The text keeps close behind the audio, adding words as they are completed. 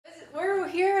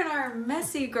here in our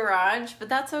messy garage, but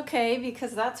that's okay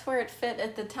because that's where it fit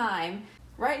at the time.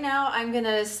 Right now, I'm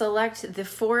gonna select the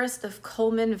Forest of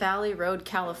Coleman Valley Road,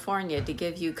 California to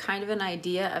give you kind of an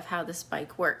idea of how this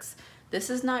bike works. This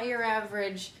is not your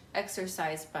average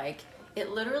exercise bike.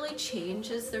 It literally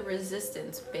changes the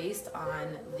resistance based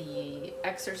on the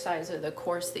exercise or the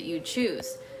course that you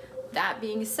choose. That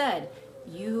being said,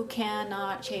 you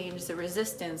cannot change the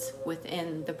resistance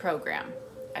within the program.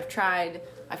 I've tried,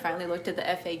 I finally looked at the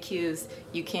FAQs,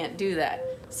 you can't do that.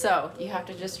 So you have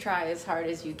to just try as hard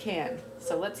as you can.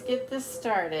 So let's get this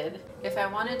started. If I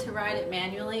wanted to ride it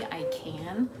manually, I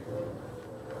can.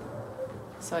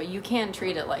 So you can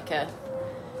treat it like an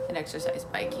exercise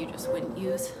bike, you just wouldn't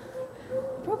use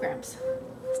programs.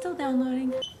 Still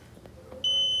downloading.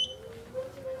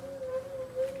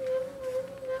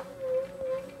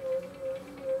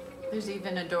 There's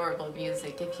even adorable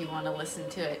music if you want to listen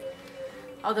to it.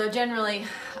 Although generally,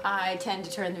 I tend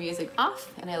to turn the music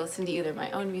off and I listen to either my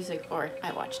own music or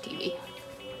I watch TV.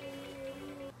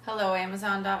 Hello,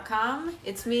 Amazon.com.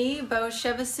 It's me, Beau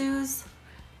Chevasu's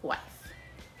wife.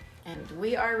 And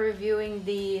we are reviewing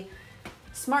the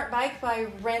Smart Bike by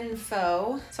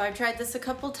Renpho. So I've tried this a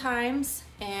couple times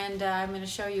and I'm going to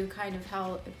show you kind of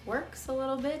how it works a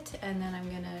little bit, and then I'm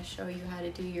going to show you how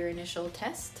to do your initial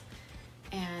test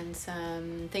and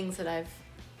some things that I've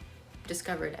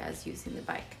discovered as using the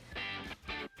bike.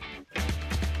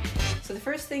 So the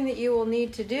first thing that you will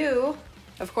need to do,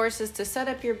 of course, is to set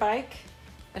up your bike.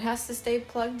 It has to stay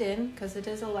plugged in because it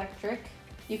is electric.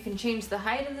 You can change the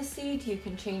height of the seat, you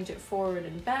can change it forward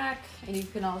and back, and you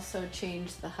can also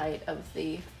change the height of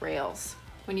the rails.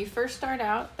 When you first start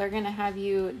out, they're gonna have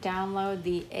you download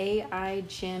the AI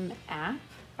Gym app,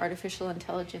 Artificial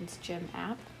Intelligence Gym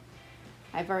app.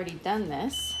 I've already done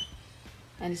this,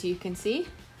 and as you can see,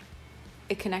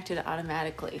 it connected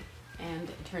automatically and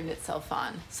it turned itself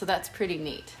on. So that's pretty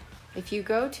neat. If you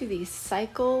go to the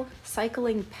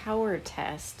cycling power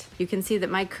test, you can see that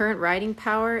my current riding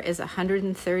power is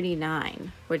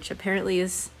 139, which apparently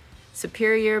is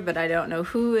superior, but I don't know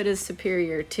who it is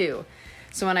superior to.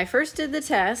 So when I first did the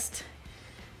test,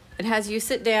 it has you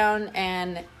sit down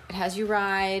and it has you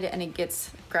ride, and it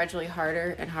gets gradually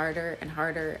harder and harder and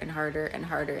harder and harder and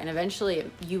harder, and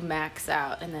eventually you max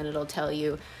out, and then it'll tell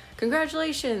you,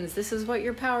 congratulations, this is what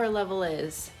your power level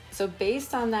is. So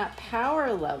based on that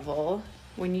power level,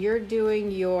 when you're doing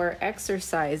your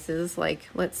exercises, like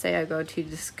let's say I go to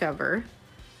Discover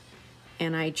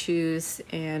and I choose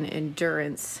an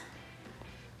endurance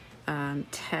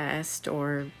test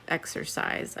or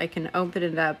exercise, I can open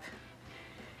it up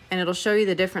and it'll show you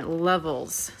the different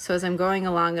levels. So as I'm going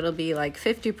along, it'll be like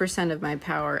 50% of my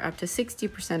power, up to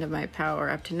 60% of my power,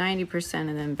 up to 90%,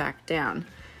 and then back down.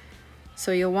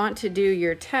 So you'll want to do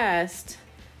your test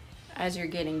as you're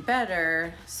getting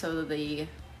better so the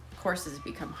courses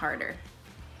become harder.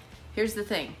 Here's the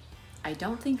thing, I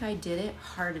don't think I did it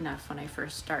hard enough when I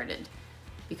first started,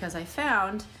 because I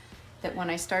found that when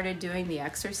I started doing the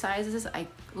exercises, I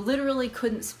literally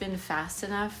couldn't spin fast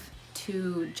enough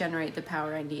to generate the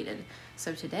power I needed.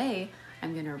 So today,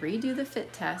 I'm gonna redo the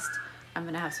fit test. I'm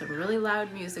gonna have some really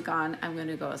loud music on. I'm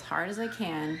gonna go as hard as I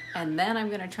can, and then I'm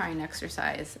gonna try an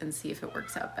exercise and see if it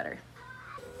works out better.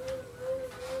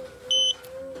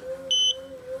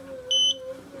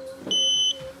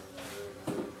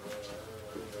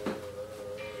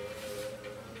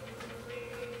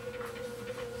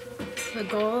 The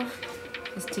goal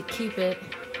is to keep it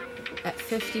at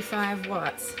 55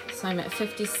 watts. So I'm at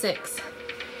 56.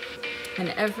 And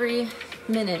every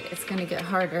minute it's gonna get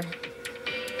harder.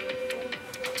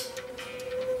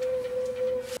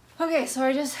 Okay, so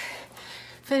I just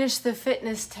finished the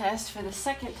fitness test for the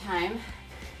second time.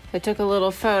 I took a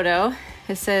little photo.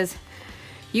 It says,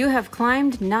 you have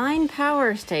climbed 9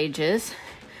 power stages.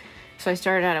 So I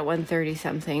started out at 130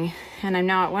 something, and I'm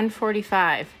now at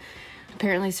 145.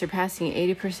 Apparently surpassing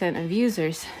 80% of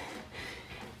users.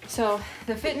 So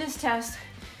the fitness test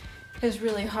is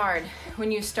really hard.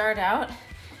 When you start out,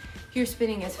 you're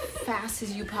spinning as fast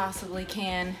as you possibly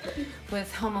can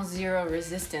with almost zero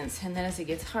resistance. And then as it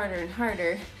gets harder and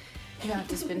harder, you have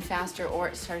to spin faster or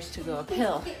it starts to go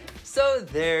uphill. So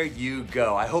there you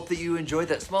go. I hope that you enjoyed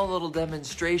that small little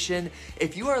demonstration.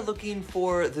 If you are looking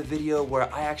for the video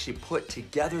where I actually put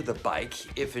together the bike,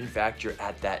 if in fact you're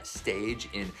at that stage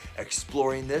in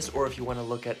exploring this, or if you want to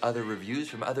look at other reviews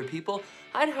from other people,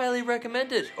 I'd highly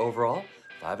recommend it. Overall,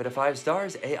 5 out of 5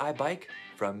 stars, AI bike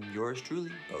from yours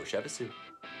truly, Beau Chevasu.